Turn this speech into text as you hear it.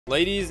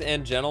Ladies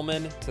and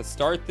gentlemen, to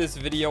start this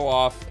video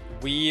off,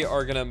 we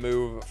are gonna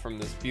move from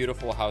this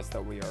beautiful house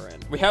that we are in.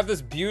 We have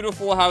this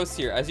beautiful house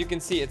here. As you can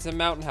see, it's a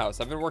mountain house.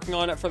 I've been working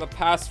on it for the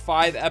past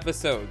 5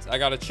 episodes. I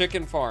got a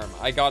chicken farm.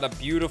 I got a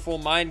beautiful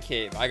mine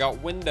cave. I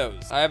got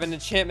windows. I have an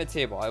enchantment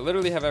table. I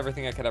literally have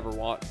everything I could ever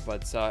want,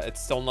 but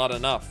it's still not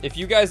enough. If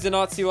you guys did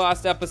not see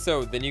last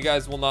episode, then you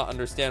guys will not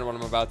understand what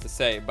I'm about to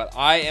say, but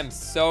I am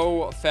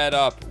so fed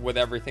up with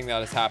everything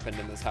that has happened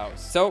in this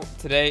house. So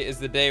today is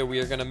the day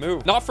we are gonna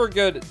move. Not for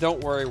good,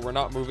 don't worry, we're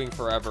not moving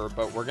forever,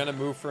 but we're gonna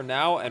move for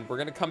now, and we're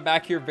gonna come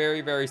back here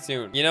very, very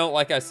soon. You know,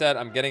 like I said,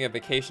 I'm getting a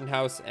vacation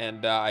house,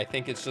 and I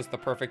think it's just the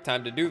perfect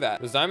time to do that.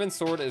 The diamond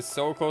sword is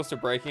so close to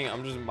breaking.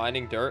 I'm just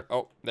mining dirt.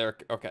 Oh, there.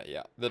 Okay,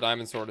 yeah, the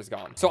diamond sword is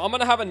gone. So I'm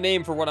gonna have a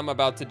name for what I'm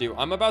about to do.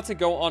 I'm about to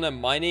go on a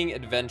mining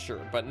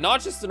adventure, but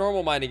not just a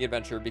normal mining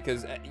adventure,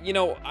 because, you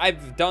know,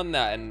 I've done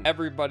that, and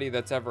everybody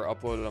that's ever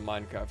uploaded a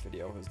Minecraft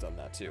video has done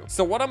that too.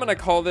 So what I'm gonna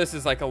call this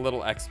is like a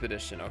little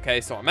expedition,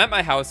 okay? So I'm at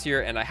my house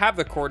here, and I have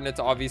the coordinates.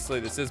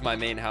 Obviously, this is my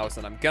main house,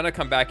 and I'm gonna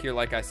come back here.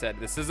 Like I said,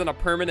 this isn't a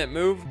permanent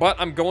move, but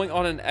I'm going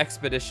on an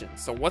expedition.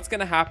 So what's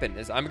gonna happen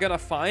is I'm gonna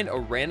find a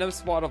random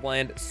spot of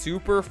land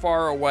super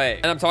far away,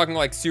 and I'm talking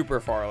like super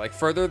far, like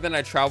further than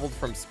I traveled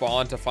from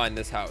spawn to find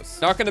this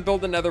house. Not gonna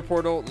build a nether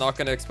portal, not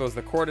gonna expose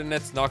the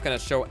coordinates, not gonna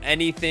show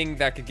anything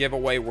that could give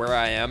away where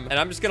I am, and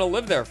I'm just gonna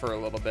live there for a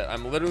little bit.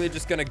 I'm literally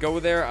just gonna go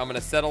there. I'm gonna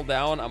settle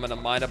down. I'm gonna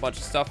mine a bunch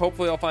of stuff.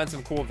 Hopefully I'll find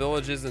some cool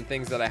villages and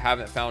things that I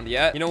haven't found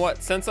yet. You know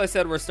what, since I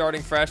said we're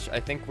starting fresh, I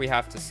think we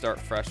have to start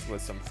fresh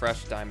with some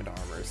fresh diamond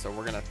armor. So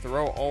we're gonna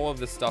throw all of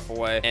this stuff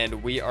away,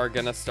 and we are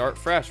gonna start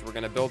fresh. We're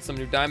gonna build some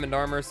new diamond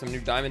armor, some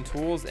new diamond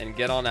tools, and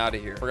get on out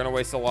of here. We're gonna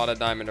waste a lot of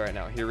diamond right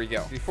now. Here we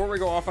go. Before we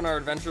go off on our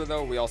adventure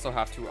though, we also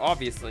have to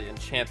obviously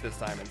enchant this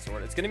diamond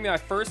sword. It's gonna be my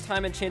first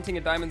time enchanting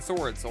a diamond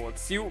sword, so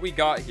let's see what we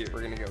got here.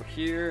 We're gonna go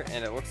here,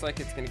 and it looks like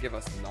it's gonna give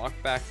us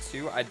knockback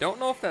 2. I don't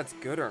know if that's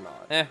good or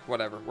not.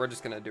 Whatever, we're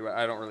just gonna do it.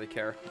 I don't really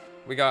care.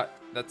 We got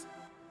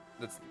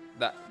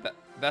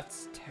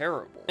that's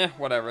terrible.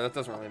 Whatever, that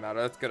doesn't really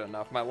matter. That's good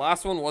enough. My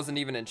last one wasn't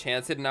even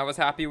enchanted, and I was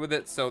happy with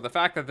it, so the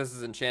fact that this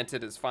is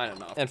enchanted is fine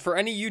enough. And for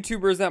any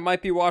YouTubers that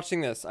might be watching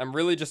this, I'm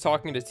really just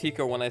talking to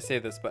Tiko when I say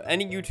this, but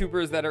any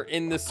YouTubers that are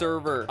in the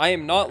server, I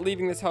am not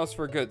leaving this house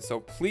for good, so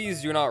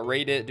please do not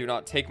raid it. Do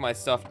not take my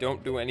stuff.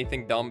 Don't do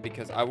anything dumb,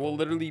 because I will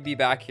literally be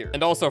back here.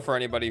 And also for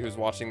anybody who's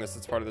watching this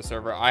as part of the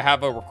server, I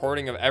have a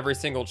recording of every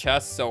single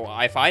chest, so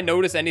if I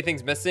notice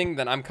anything's missing,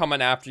 then I'm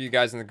coming after you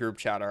guys in the group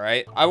chat, all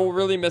right? I will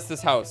really miss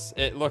this house.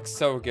 It looks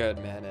so good,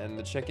 man. And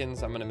the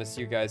chickens, I'm gonna miss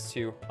you guys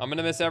too. I'm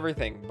gonna miss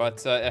everything,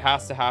 but it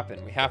has to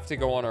happen. We have to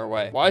go on our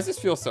way. Why does this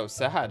feel so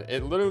sad?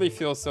 It literally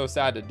feels so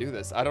sad to do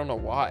this. I don't know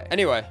why.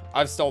 Anyway,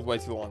 I've stalled way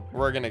too long.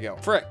 We're gonna go.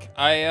 Frick,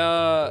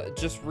 I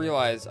just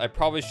realized I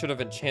probably should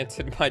have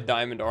enchanted my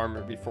diamond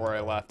armor before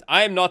I left.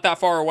 I am not that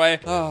far away.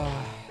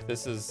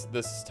 This is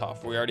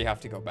tough. We already have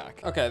to go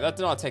back. Okay, that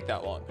did not take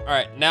that long. All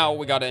right, now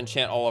we got to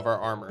enchant all of our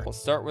armor. We'll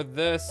start with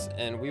this,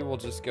 and we will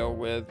just go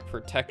with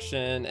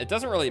protection. It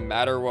doesn't really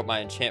matter what my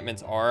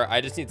enchantments are.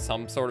 I just need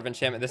some sort of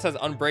enchantment. This has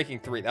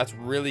unbreaking 3. That's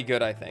really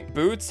good, I think.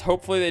 Boots,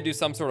 hopefully they do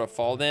some sort of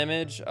fall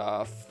damage.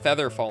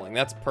 Feather falling.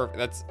 That's perfect.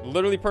 That's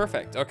literally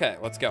perfect. Okay,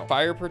 let's go.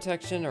 Fire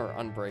protection or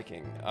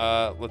unbreaking?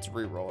 Let's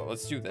re-roll it.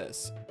 Let's do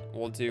this.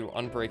 We'll do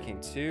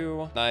unbreaking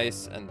 2.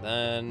 Nice. And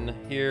then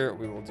here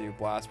we will do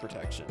blast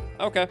protection.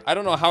 Okay. I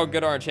don't know how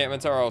good our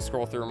enchantments are. I'll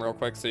scroll through them real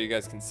quick so you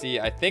guys can see.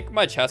 I think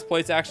my chest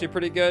plate's actually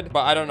pretty good,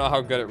 but I don't know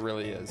how good it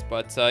really is.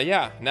 But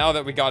yeah, now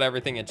that we got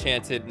everything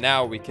enchanted,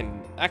 now we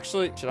can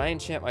actually, should I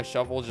enchant my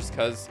shovel just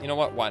because, you know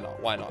what? Why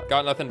not? Why not?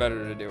 Got nothing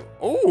better to do.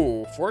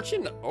 Oh,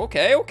 fortune.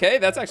 Okay. Okay.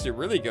 That's actually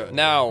really good.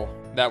 Now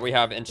that we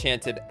have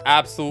enchanted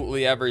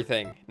absolutely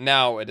everything,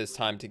 now it is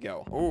time to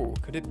go. Oh,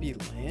 could it be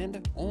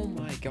land? Oh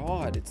my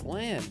God, it's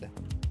land.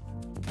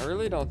 I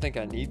really don't think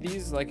I need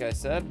these, like I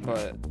said,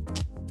 but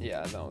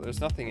yeah, no,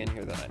 there's nothing in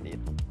here that I need.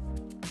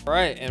 All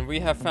right, and we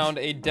have found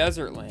a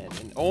desert land,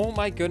 and oh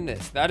my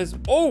goodness, that is,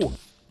 oh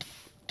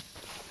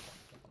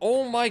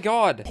my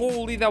God.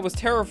 Holy, that was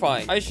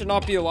terrifying. I should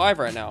not be alive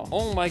right now.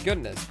 Oh my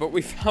goodness. But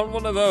we found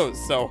one of those.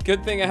 So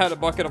good thing I had a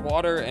bucket of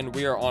water, and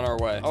we are on our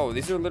way. Oh,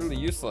 these are literally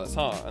useless,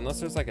 huh?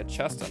 Unless there's like a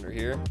chest under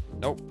here.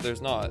 Nope,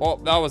 there's not. Well,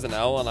 that was an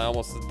L, and I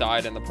almost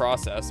died in the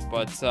process.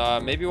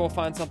 But maybe we'll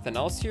find something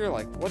else here.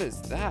 Like, what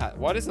is that?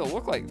 Why does it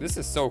look like? This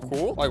is so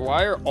cool. Like,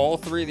 why are all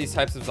 3 of these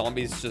types of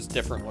zombies just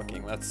different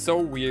looking? That's so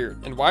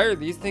weird. And why are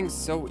these things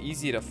so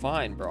easy to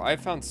find, bro? I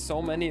found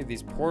so many of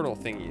these portal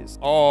thingies.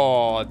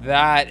 Oh,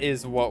 that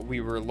is what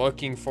we were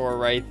looking for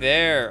right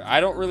there.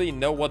 I don't really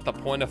know what the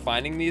point of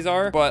finding these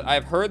are, but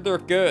I've heard they're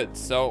good.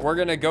 So we're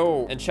gonna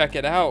go and check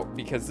it out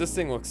because this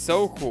thing looks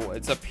so cool.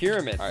 It's a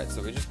pyramid. All right,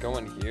 so we just go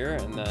in here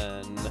and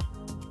then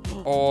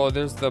oh,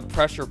 there's the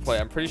pressure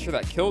plate. I'm pretty sure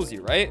that kills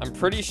you, right? I'm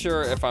pretty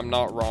sure, if I'm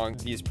not wrong,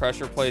 these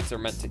pressure plates are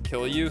meant to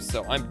kill you,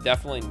 so I'm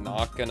definitely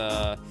not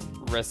gonna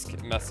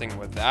risk messing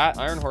with that.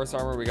 Iron horse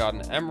armor, we got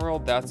an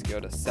emerald. That's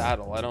good. A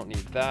saddle, I don't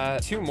need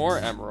that. 2 more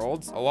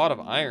emeralds, a lot of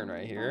iron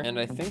right here. And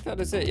I think that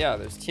is it. Yeah,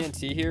 there's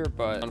TNT here,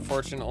 but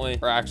unfortunately,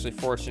 or actually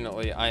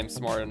fortunately, I am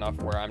smart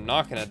enough where I'm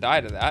not gonna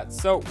die to that.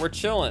 So we're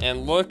chilling.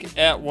 And look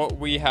at what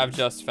we have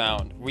just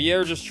found. We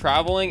are just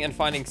traveling and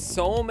finding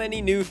so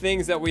many new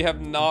things that we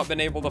have not been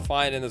able to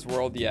find in this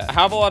world yet. I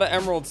have a lot of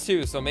emeralds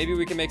too, so maybe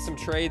we can make some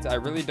trades. I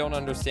really don't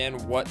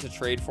understand what to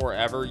trade for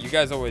ever. You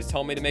guys always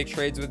tell me to make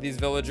trades with these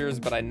villagers,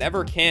 but I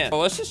never can. But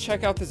let's just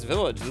check out this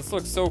village. This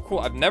looks so cool.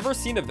 I've never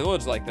seen a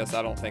village like this,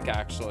 I don't think,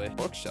 actually.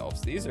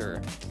 Bookshelves, these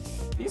are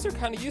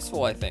kind of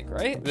useful, I think,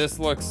 right? This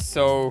looks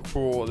so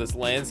cool. This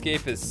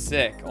landscape is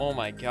sick. Oh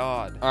my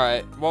god. All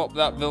right, well,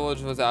 that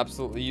village was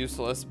absolutely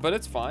useless, but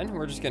it's fine.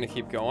 We're just gonna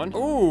keep going.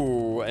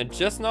 Ooh, and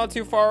just not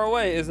too far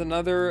away is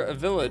another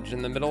village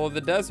in the middle of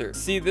the desert.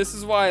 See, this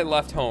is why I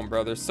left home,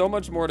 bro. There's so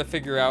much more to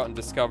figure out and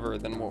discover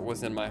than what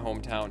was in my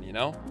hometown, you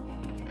know?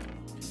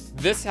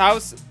 This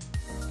house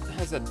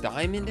has a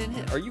diamond in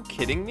it? Are you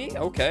kidding me?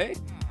 Okay.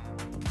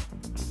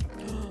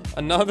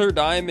 Another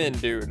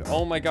diamond, dude.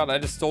 Oh my god, I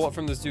just stole it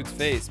from this dude's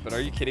face, but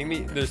are you kidding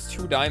me? There's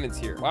 2 diamonds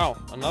here. Wow,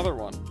 another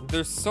one.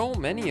 There's so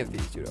many of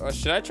these, dude.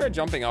 Should I try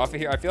jumping off of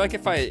here? I feel like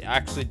if I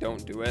actually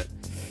don't do it,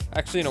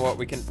 actually, you know what?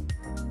 We can...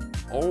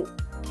 Oh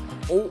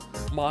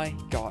my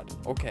god.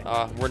 Okay,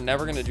 we're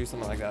never gonna do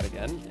something like that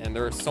again. And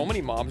there are so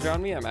many mobs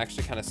around me, I'm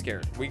actually kind of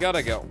scared. We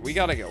gotta go. We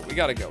gotta go. We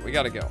gotta go. We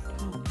gotta go.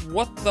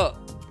 What the...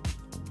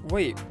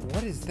 Wait,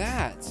 what is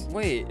that?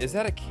 Wait, is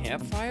that a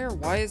campfire?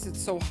 Why is it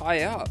so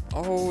high up?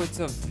 Oh, it's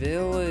a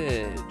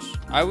village.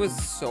 I was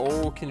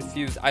so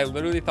confused. I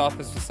literally thought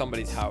this was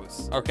somebody's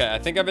house. Okay, I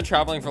think I've been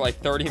traveling for like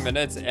 30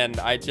 minutes and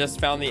I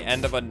just found the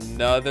end of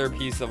another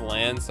piece of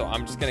land. So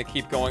I'm just gonna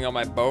keep going on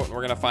my boat and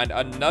we're gonna find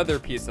another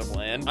piece of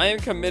land. I am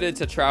committed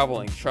to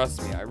traveling.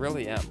 Trust me, I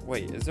really am.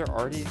 Wait, is there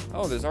already?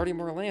 Oh, there's already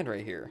more land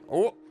right here.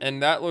 Oh,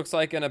 and that looks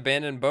like an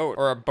abandoned boat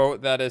or a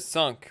boat that is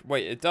sunk.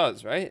 Wait, it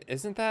does, right?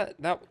 Isn't that...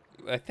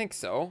 I think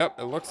so. Yep,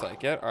 it looks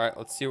like it. All right,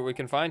 let's see what we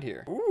can find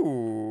here.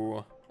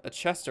 Ooh, a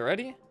chest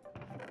already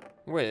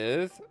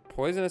with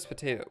poisonous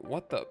potato.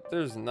 What the?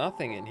 There's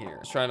nothing in here.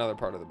 Let's try another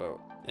part of the boat.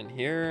 In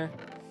here.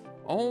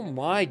 Oh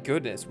my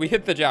goodness. We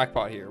hit the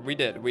jackpot here. We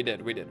did. We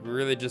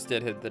really just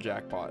did hit the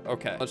jackpot.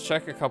 Okay, let's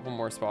check a couple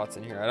more spots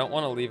in here. I don't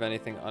want to leave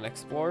anything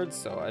unexplored,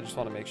 so I just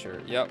want to make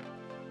sure. Yep.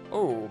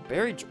 Oh,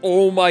 buried.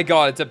 Oh my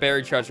god, it's a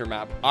buried treasure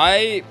map.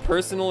 I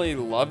personally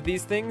love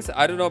these things.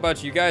 I don't know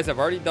about you guys. I've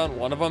already done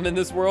one of them in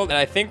this world, and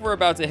I think we're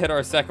about to hit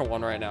our second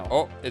one right now.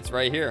 Oh, it's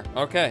right here.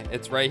 Okay,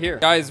 it's right here.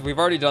 Guys, we've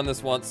already done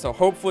this once, so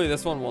hopefully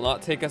this one will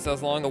not take us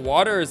as long. The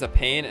water is a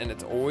pain, and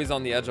it's always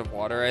on the edge of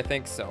water, I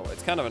think, so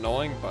it's kind of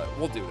annoying, but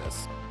we'll do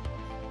this.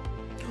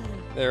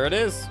 There it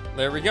is.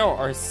 There we go.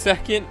 Our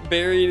second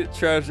buried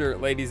treasure,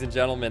 ladies and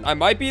gentlemen. I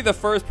might be the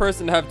first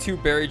person to have 2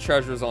 buried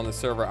treasures on the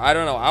server. I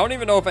don't know. I don't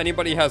even know if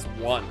anybody has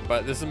 1,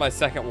 but this is my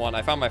second one.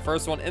 I found my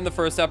first one in the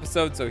first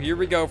episode, so here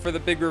we go for the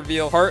big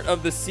reveal. Heart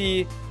of the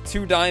sea,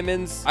 2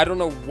 diamonds. I don't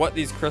know what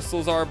these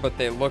crystals are, but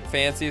they look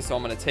fancy, so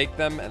I'm going to take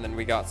them. And then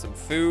we got some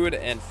food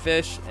and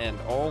fish, and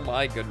oh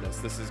my goodness,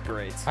 this is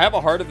great. I have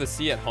a heart of the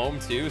sea at home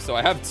too, so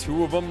I have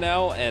 2 of them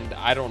now, and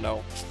I don't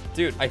know.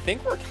 Dude, I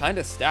think we're kind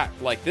of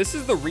stacked. Like, this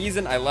is the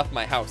reason I left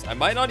my house. I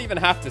might not even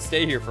have to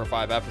stay here for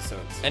 5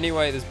 episodes.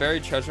 Anyway, this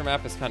buried treasure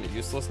map is kind of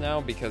useless now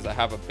because I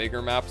have a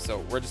bigger map, so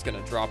we're just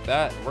gonna drop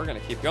that and we're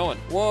gonna keep going.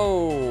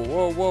 Whoa,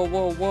 whoa, whoa,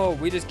 whoa, whoa.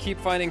 We just keep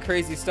finding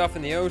crazy stuff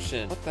in the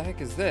ocean. What the heck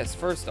is this?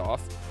 First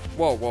off,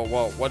 whoa, whoa,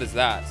 whoa, what is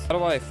that? How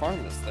do I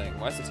farm this thing?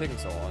 Why is it taking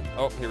so long?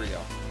 Oh, here we go.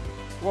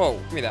 Whoa,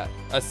 give me that.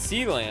 A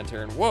sea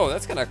lantern. Whoa,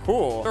 that's kind of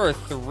cool. There are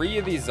 3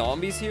 of these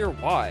zombies here.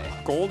 Why?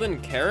 Golden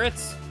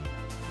carrots?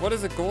 What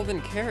does a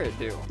golden carrot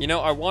do? You know,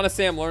 I want to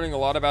say I'm learning a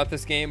lot about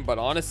this game, but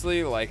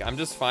honestly, like, I'm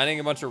just finding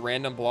a bunch of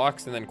random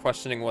blocks and then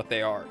questioning what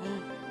they are.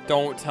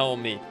 Don't tell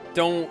me.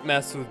 Don't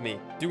mess with me.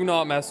 Do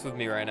not mess with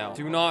me right now.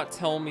 Do not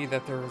tell me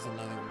that there is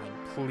another one.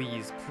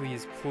 Please,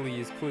 please,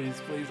 please,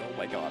 please, please. Oh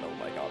my god, oh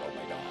my god, oh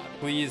my god.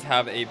 Please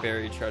have a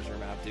buried treasure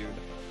map, dude.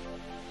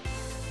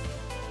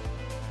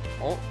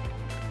 Oh.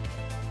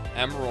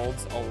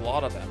 Emeralds. A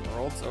lot of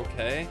emeralds.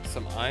 Okay.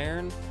 Some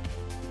iron.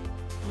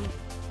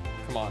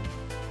 Come on.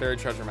 Buried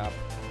treasure map.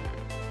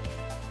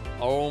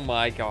 Oh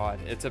my god,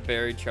 it's a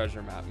buried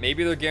treasure map.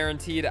 Maybe they're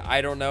guaranteed, I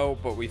don't know,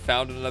 but we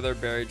found another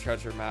buried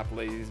treasure map,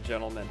 ladies and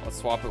gentlemen. Let's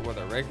swap it with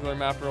a regular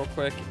map real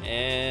quick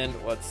and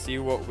let's see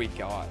what we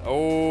got.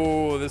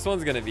 Oh, this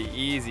one's gonna be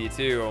easy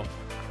too.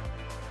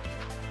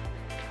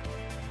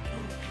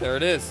 There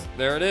it is.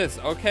 There it is.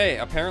 Okay,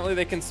 apparently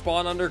they can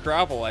spawn under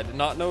gravel. I did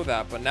not know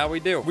that, but now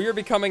we do. We are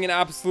becoming an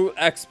absolute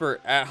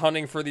expert at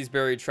hunting for these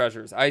buried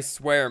treasures. I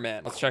swear,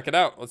 man. Let's check it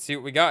out. Let's see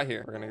what we got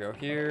here. We're gonna go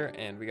here,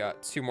 and we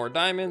got 2 more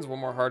diamonds, 1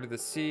 more heart of the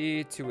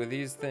sea, 2 of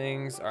these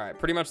things. All right,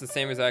 pretty much the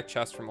same exact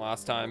chest from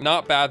last time.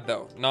 Not bad,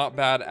 though. Not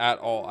bad at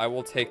all. I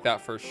will take that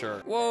for sure.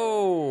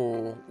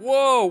 Whoa.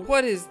 Whoa,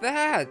 what is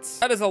that?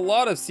 That is a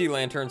lot of sea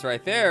lanterns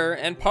right there,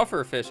 and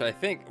puffer fish, I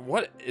think.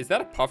 What? Is that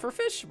a puffer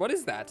fish? What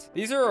is that?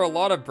 These are a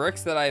lot of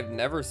bricks that I've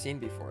never seen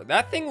before.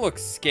 That thing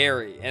looks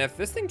scary, and if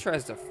this thing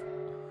tries to...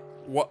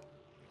 What?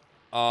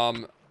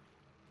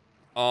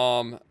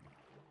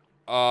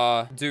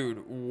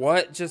 Dude,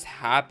 what just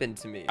happened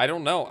to me? I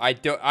don't know. I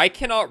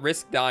cannot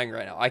risk dying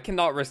right now. I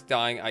cannot risk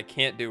dying. I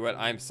can't do it.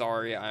 I'm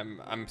sorry.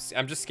 I'm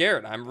just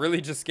scared. I'm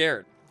really just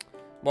scared.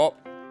 Well,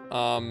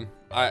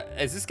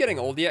 is this getting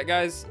old yet,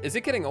 guys? Is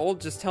it getting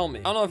old? Just tell me.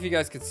 I don't know if you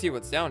guys could see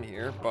what's down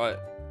here,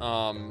 but,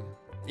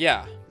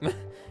 yeah.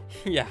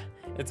 Yeah,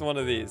 it's one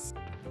of these.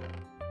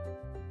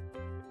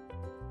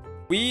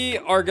 We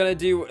are gonna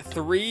do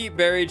 3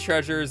 buried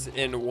treasures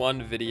in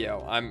one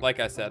video. Like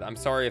I said, I'm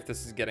sorry if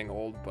this is getting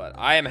old, but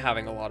I am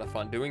having a lot of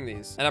fun doing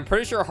these. And I'm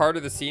pretty sure Heart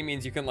of the Sea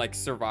means you can like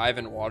survive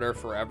in water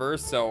forever.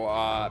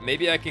 So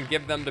maybe I can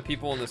give them to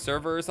people in the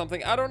server or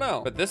something. I don't know.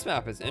 But this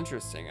map is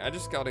interesting. I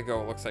just gotta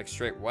go, it looks like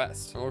straight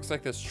west. It looks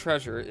like this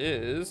treasure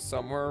is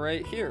somewhere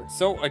right here.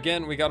 So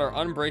again, we got our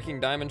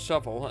unbreaking diamond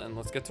shovel and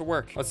let's get to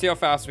work. Let's see how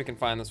fast we can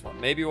find this one.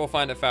 Maybe we'll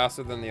find it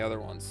faster than the other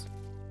ones.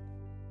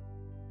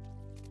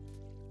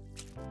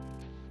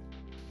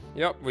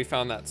 Yep, we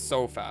found that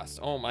so fast.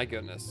 Oh my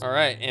goodness. All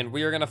right, and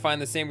we are gonna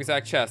find the same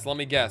exact chest. Let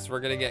me guess.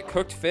 We're gonna get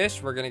cooked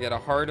fish. We're gonna get a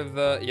heart of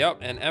the, yep,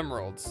 and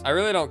emeralds. I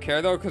really don't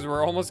care though, because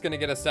we're almost gonna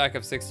get a stack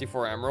of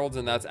 64 emeralds,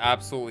 and that's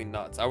absolutely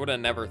nuts. I would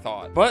have never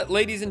thought. But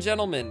ladies and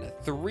gentlemen,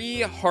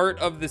 3 Heart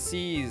of the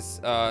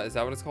Seas, is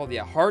that what it's called?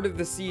 Yeah, Heart of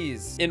the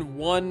Seas in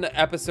one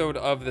episode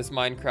of this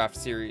Minecraft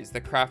series, the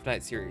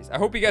CraftNite series. I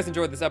hope you guys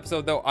enjoyed this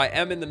episode though. I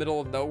am in the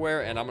middle of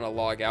nowhere, and I'm gonna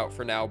log out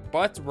for now,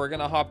 but we're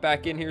gonna hop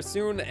back in here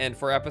soon, and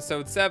for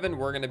episode 7,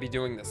 we're going to be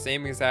doing the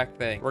same exact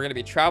thing. We're going to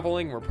be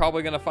traveling. We're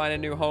probably going to find a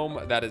new home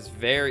that is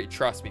very,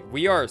 trust me,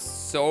 we are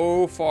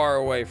so far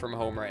away from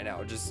home right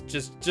now.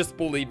 Just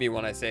believe me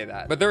when I say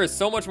that. But there is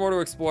so much more to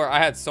explore. I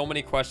had so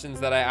many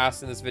questions that I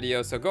asked in this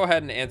video, so go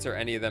ahead and answer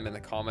any of them in the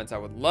comments. I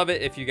would love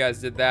it if you guys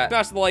did that.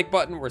 Smash the like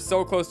button. We're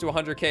so close to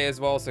 100K as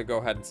well, so go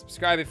ahead and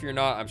subscribe if you're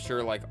not. I'm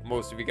sure like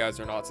most of you guys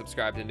are not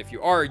subscribed, and if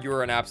you are,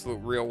 you're an absolute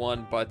real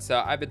one. But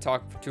I've been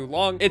talking for too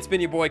long. It's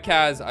been your boy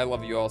Kaz. I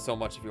love you all so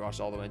much if you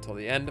watched all the way until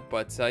the end.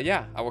 But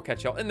yeah, I will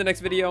catch y'all in the next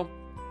video.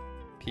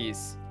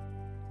 Peace.